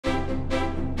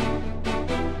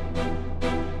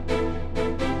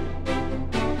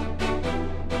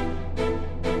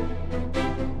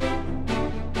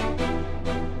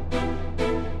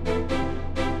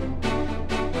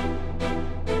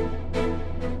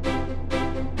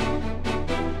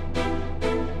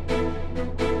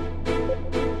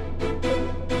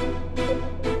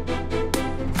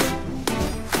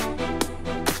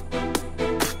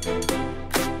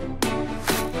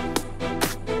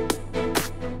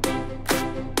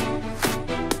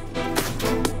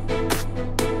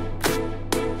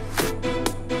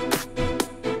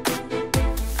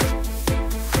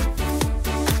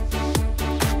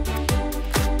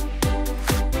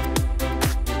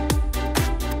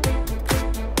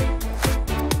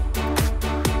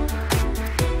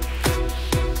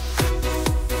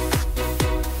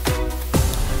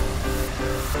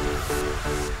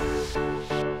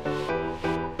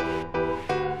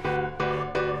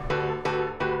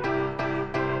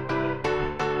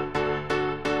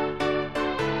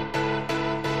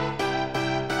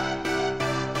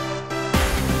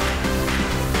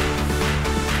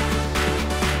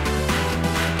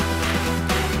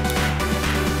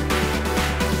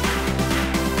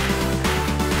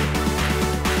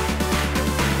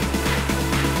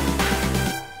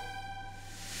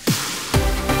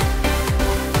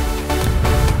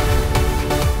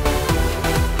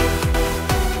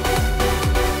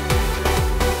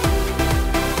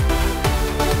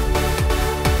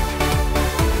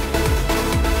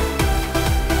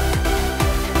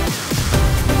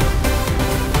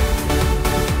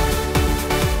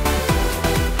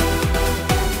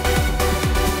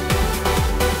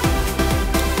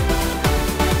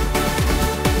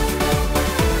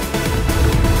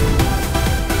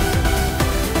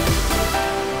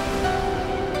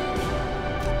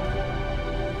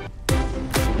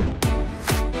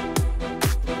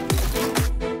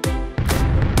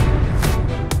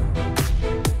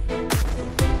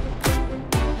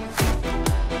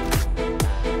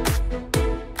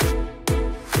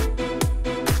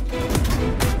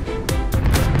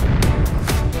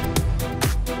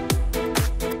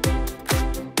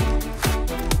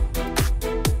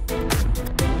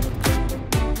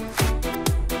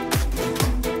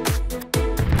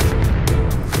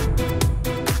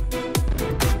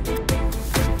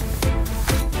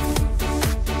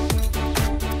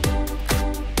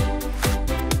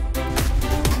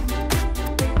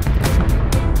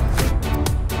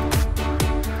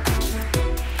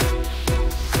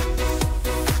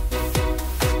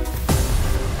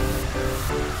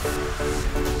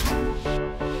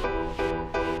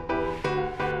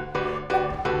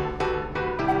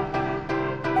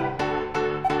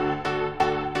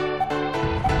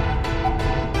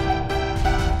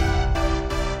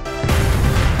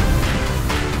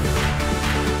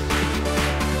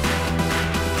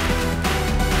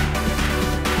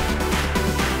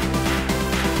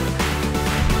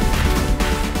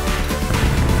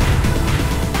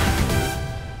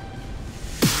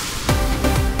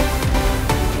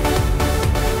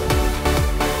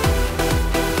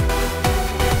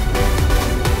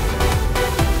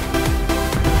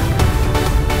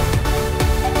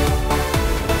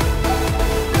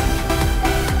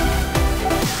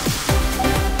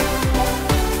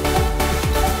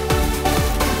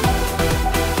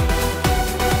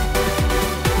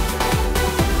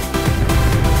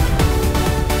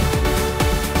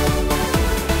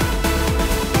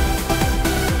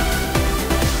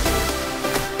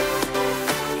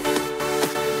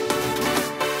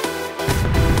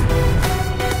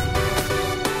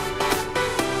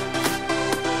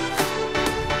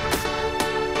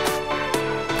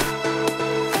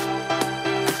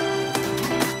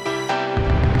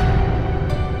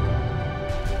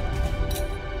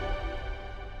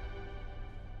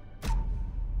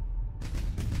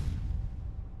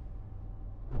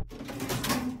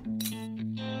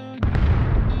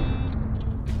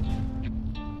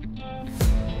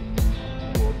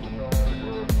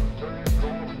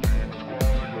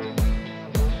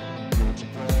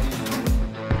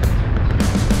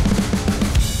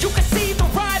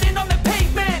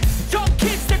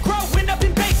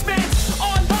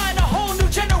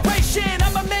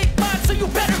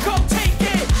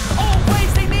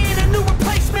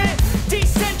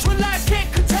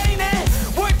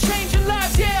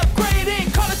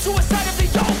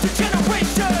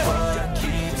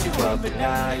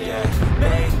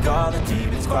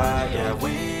quiet, yeah.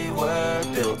 We were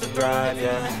built to thrive,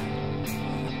 yeah.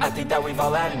 I think that we've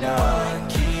all had enough. What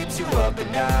keeps you up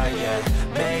at night, yeah.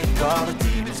 Make all the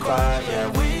demons quiet, yeah.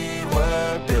 We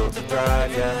were built to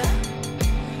thrive, yeah.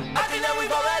 I think that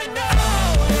we've all had enough.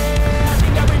 Yeah, I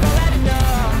think that we've all had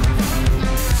enough.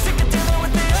 Sick of dealing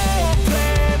with the old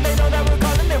plan. They know that we're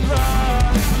calling it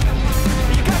wrong.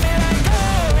 You got me like,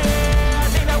 oh yeah, I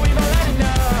think that we've all had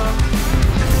enough.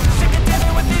 Sick of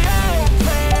dealing with the old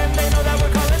plan. They know that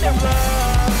we're calling it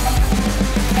wrong.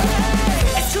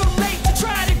 Hey, it's too late to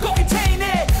try to go contain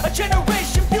it. A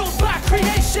generation fueled by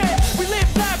creation. We live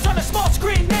lives on a small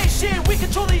screen nation. We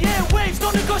control the airwaves,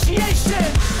 no negotiation.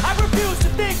 I refuse to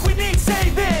think we need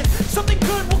saving. Something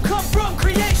good will come from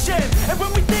creation. And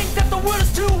when we think that the world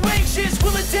is too anxious,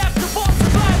 we'll adapt, evolve,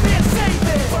 survive, and save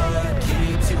it. What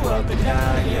keeps you up at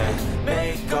night, yeah.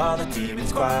 Make all the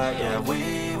demons quiet, yeah.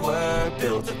 We were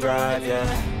built to thrive, yeah.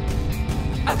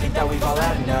 I think that we've all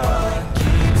had enough. What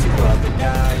keeps you up at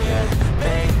night?